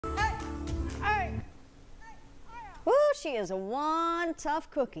she is one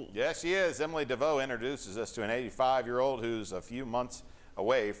tough cookie. Yes, she is. Emily DeVoe introduces us to an 85-year-old who's a few months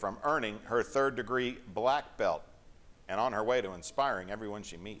away from earning her third-degree black belt and on her way to inspiring everyone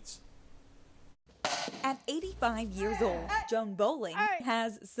she meets. At 85 years old, Joan Bowling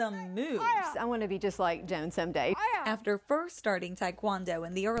has some moves. I want to be just like Joan someday. After first starting Taekwondo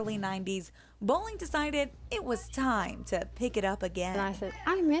in the early 90s, Bowling decided it was time to pick it up again. And I said,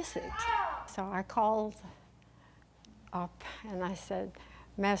 I miss it. So I called up and I said,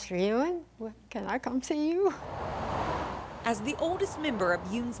 Master Ewan, can I come see you? As the oldest member of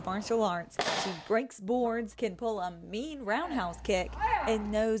Yoon's martial arts, she breaks boards, can pull a mean roundhouse kick,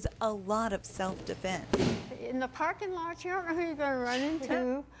 and knows a lot of self-defense. In the parking lot, you don't know who you're going to run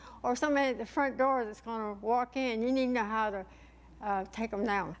into, or somebody at the front door that's going to walk in. You need to know how to take them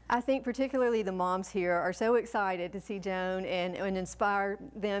down. I think particularly the moms here are so excited to see Joan and inspire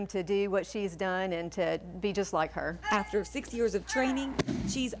them to do what she's done and to be just like her. After 6 years of training,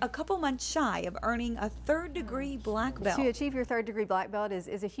 she's a couple months shy of earning a third-degree black belt. To achieve your third-degree black belt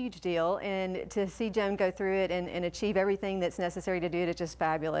is a huge deal, and to see Joan go through it and achieve everything that's necessary to do it is just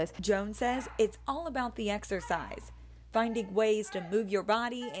fabulous. Joan says it's all about the exercise. Finding ways to move your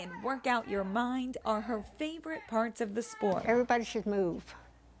body and work out your mind are her favorite parts of the sport. Everybody should move.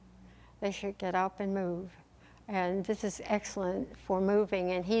 They should get up and move. And this is excellent for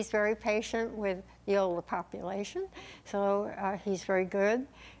moving. And he's very patient with the older population, so he's very good.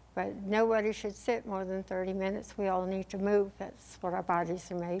 But nobody should sit more than 30 minutes. We all need to move. That's what our bodies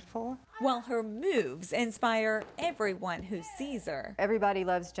are made for. While her moves inspire everyone who sees her. Everybody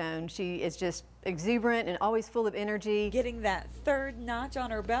loves Joan. She is just exuberant and always full of energy. Getting that third notch on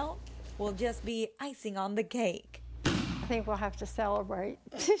her belt will just be icing on the cake. I think we'll have to celebrate.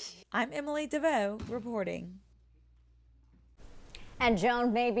 I'm Emily DeVoe reporting. And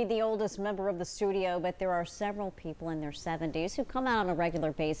Joan may be the oldest member of the studio, but there are several people in their 70s who come out on a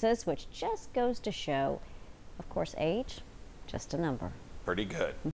regular basis, which just goes to show, of course, age, just a number. Pretty good.